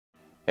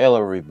Hello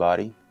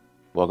everybody,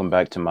 welcome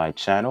back to my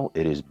channel.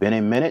 It has been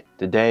a minute.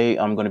 Today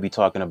I'm going to be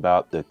talking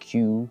about the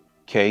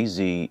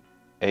QKZ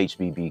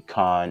HBB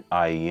Khan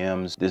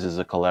IEMs. This is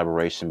a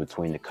collaboration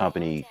between the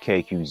company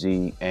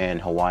QKZ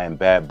and Hawaiian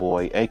Bad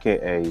Boy,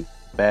 aka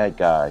Bad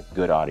Guy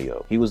Good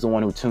Audio. He was the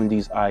one who tuned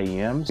these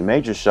IEMs. A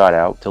major shout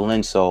out to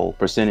Lin Soul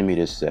for sending me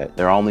this set.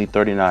 They're only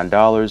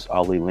 $39.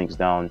 I'll leave links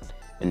down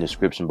in the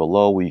description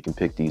below where you can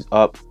pick these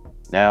up.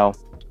 Now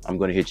I'm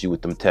going to hit you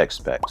with them tech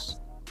specs.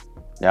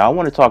 Now I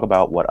want to talk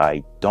about what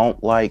I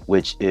don't like,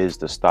 which is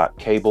the stock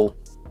cable.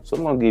 So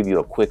I'm going to give you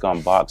a quick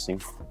unboxing.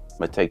 I'm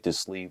going to take this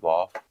sleeve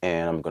off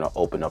and I'm going to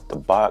open up the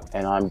box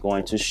and I'm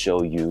going to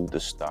show you the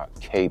stock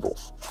cable.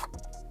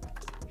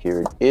 Here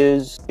it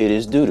is. It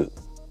is doo-doo.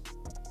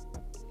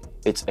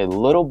 It's a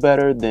little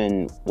better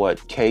than what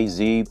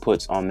KZ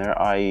puts on their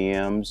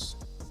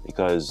IEMs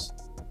because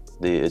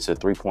it's a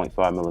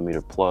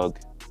 3.5mm plug.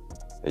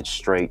 It's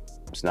straight.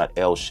 It's not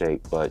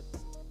L-shaped, but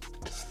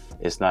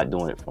it's not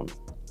doing it for me.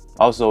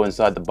 Also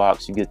inside the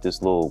box, you get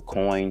this little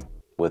coin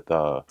with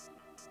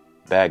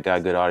Bad Guy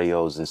Good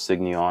Audio's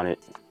insignia on it.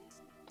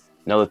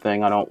 Another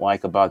thing I don't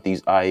like about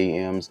these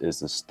IEMs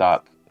is the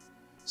stock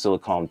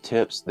silicone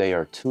tips. They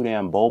are too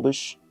damn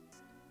bulbish.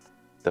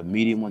 The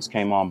medium ones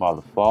came on by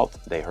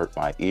default. They hurt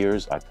my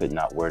ears. I could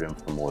not wear them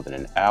for more than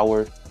an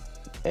hour.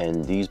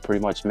 And these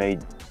pretty much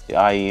made the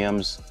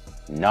IEMs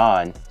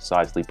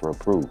non-side sleeper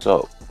approved.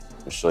 So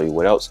I'll show you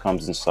what else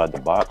comes inside the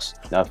box.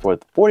 Now for a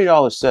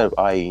 $40 set of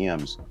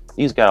IEMs,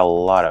 these got a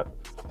lot of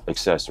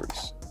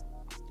accessories.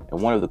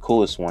 And one of the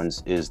coolest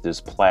ones is this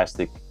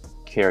plastic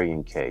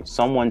carrying case.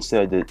 Someone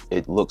said that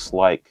it looks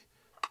like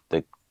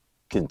the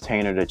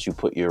container that you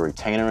put your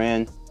retainer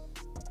in,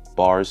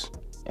 bars.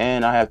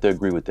 And I have to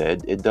agree with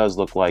that. It does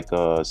look like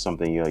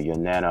something your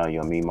Nana,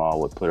 your Mima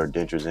would put her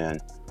dentures in.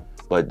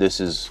 But this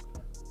is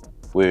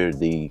where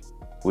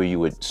you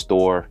would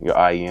store your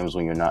IEMs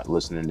when you're not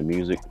listening to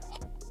music.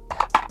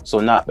 So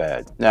not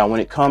bad. Now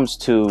when it comes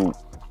to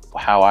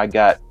how I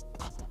got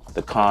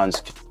the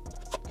cons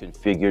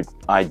configured,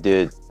 I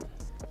did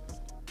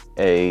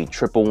a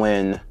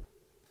Tripowin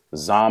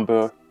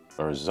Zombur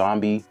or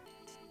Zombie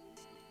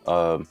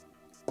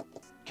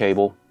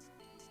cable.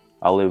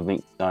 I'll leave a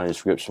link down in the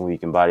description where you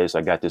can buy this.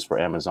 I got this for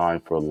Amazon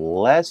for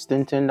less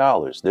than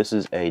 $10. This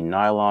is a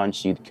nylon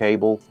sheath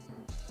cable.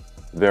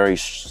 Very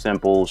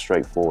simple,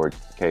 straightforward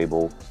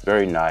cable.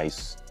 Very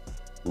nice.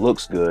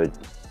 Looks good.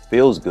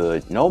 Feels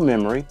good. No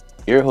memory.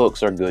 Ear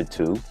hooks are good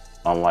too,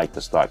 unlike the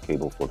stock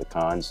cable for the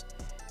cons.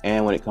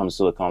 And when it comes to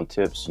silicone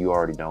tips, you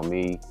already know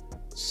me.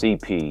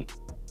 CP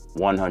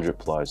 100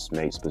 plus,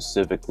 made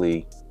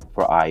specifically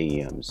for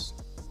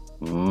IEMs.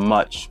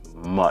 Much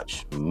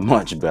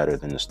better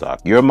than the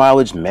stock. Your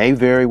mileage may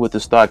vary with the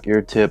stock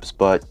ear tips,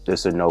 but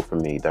it's a no for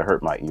me. That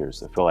hurt my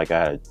ears. I feel like I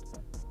had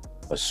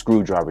a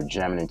screwdriver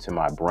jamming into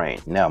my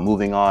brain. Now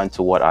moving on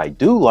to what I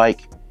do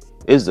like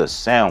is the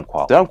sound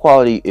quality. Sound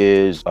quality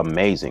is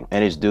amazing,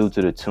 and it's due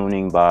to the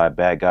tuning by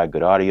Bad Guy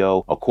Good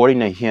Audio. According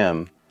to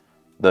him,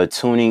 the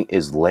tuning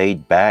is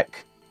laid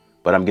back,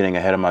 but I'm getting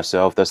ahead of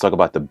myself. Let's talk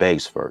about the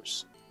bass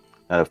first.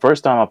 Now, the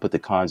first time I put the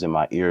cons in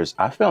my ears,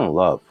 I fell in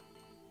love.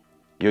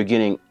 You're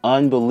getting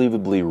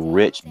unbelievably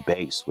rich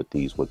bass with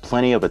these, with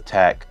plenty of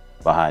attack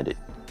behind it.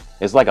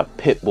 It's like a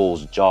pit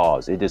bull's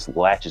jaws. It just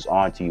latches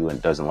onto you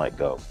and doesn't let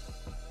go.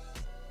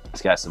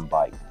 It's got some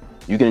bite.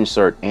 You can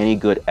insert any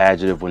good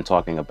adjective when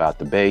talking about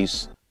the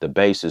bass. The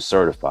bass is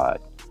certified.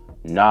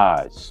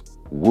 Nas,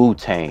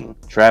 Wu-Tang,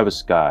 Travis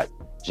Scott,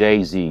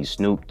 Jay-Z,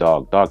 Snoop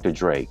Dogg, Dr.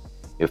 Dre.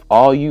 If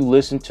all you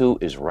listen to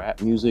is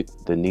rap music,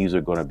 then these are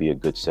going to be a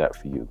good set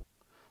for you.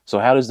 So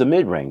how does the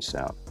mid-range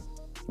sound?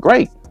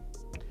 Great.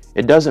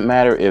 It doesn't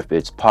matter if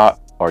it's pop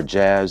or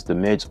jazz. The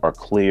mids are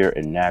clear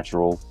and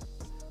natural.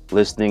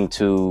 Listening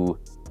to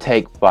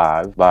Take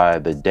 5 by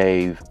the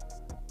Dave,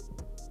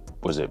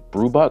 was it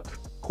Brubeck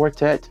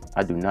Quartet?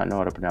 I do not know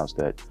how to pronounce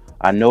that.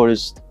 I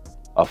noticed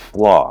a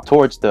flaw.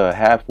 Towards the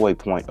halfway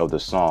point of the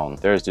song,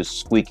 there's this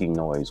squeaking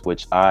noise,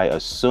 which I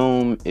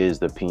assume is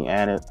the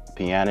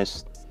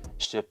pianist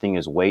shifting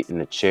his weight in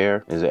the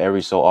chair. Is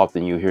every so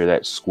often you hear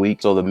that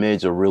squeak. So the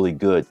mids are really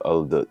good.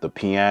 Oh, the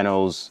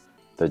pianos,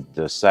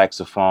 the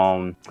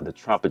saxophone, the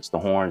trumpets, the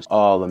horns,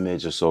 all the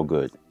mids are so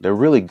good. They're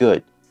really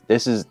good.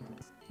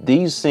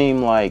 These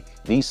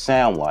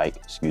sound like,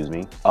 excuse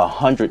me,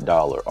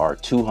 $100 or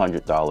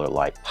 $200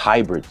 like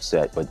hybrid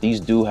set, but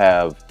these do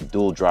have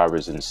dual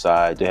drivers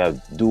inside. They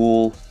have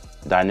dual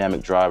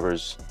dynamic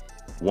drivers,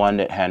 one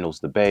that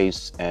handles the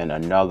bass and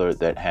another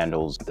that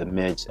handles the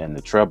mids and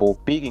the treble.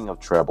 Speaking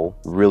of treble,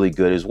 really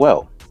good as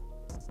well.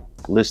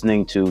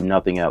 Listening to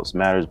Nothing Else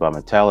Matters by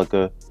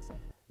Metallica.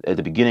 At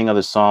the beginning of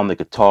the song, the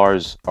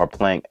guitars are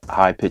playing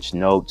high-pitched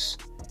notes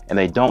and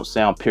they don't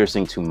sound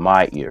piercing to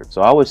my ear.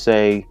 So I would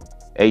say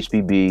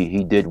HBB,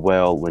 he did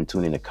well when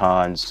tuning the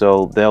cons.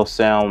 So they'll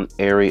sound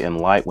airy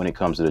and light when it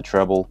comes to the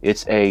treble.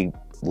 It's a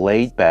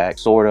laid back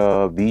sort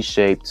of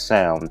V-shaped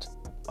sound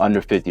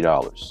under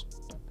 $50.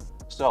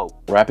 So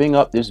wrapping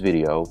up this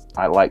video,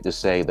 I'd like to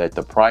say that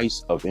the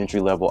price of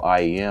entry-level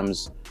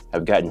IEMs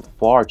have gotten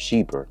far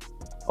cheaper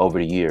over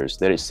the years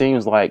that it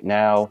seems like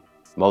now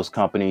most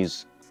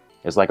companies,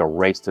 it's like a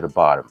race to the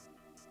bottom.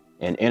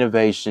 And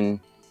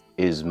innovation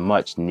is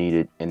much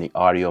needed in the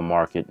audio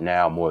market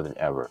now more than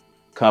ever.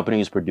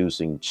 Companies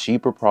producing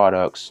cheaper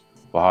products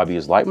for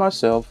hobbyists like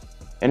myself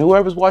and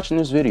whoever's watching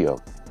this video.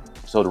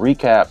 So to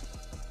recap,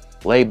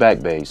 laid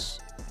back bass,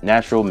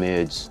 natural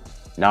mids,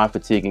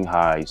 non-fatiguing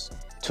highs,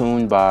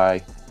 tuned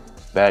by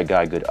Bad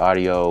Guy Good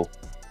Audio,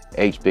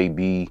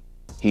 HBB,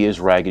 he is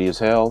raggedy as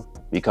hell,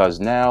 because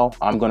now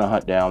I'm gonna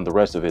hunt down the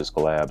rest of his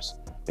collabs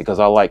because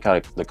I like how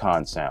the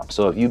Khan sound.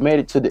 So if you made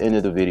it to the end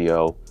of the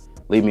video,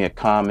 leave me a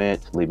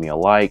comment, leave me a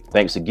like.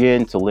 Thanks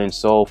again to Lynn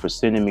Soul for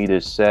sending me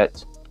this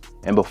set.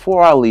 And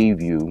before I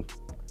leave you,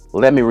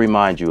 let me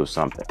remind you of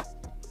something.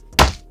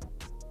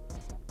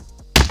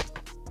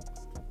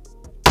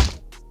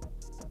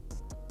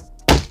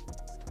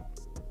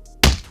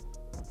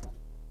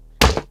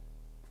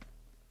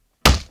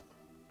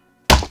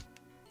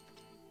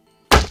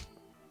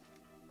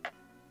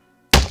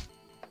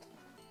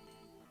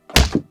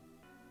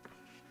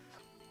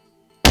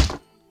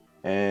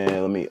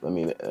 And let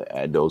me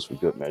add those for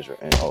good measure.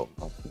 And oh,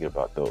 don't forget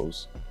about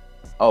those.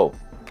 Oh,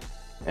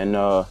 and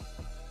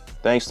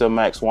thanks to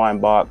Max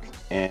Weinbach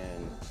and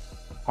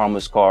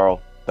Harmless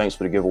Carl. Thanks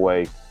for the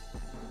giveaway.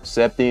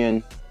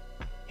 Septian,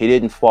 he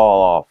didn't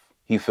fall off.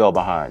 He fell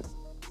behind.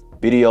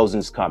 Videos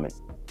is coming.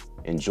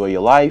 Enjoy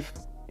your life.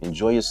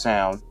 Enjoy your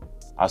sound.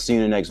 I'll see you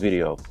in the next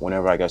video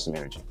whenever I got some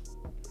energy.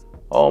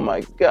 Oh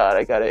my God,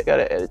 I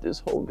gotta edit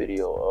this whole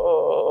video.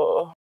 Oh.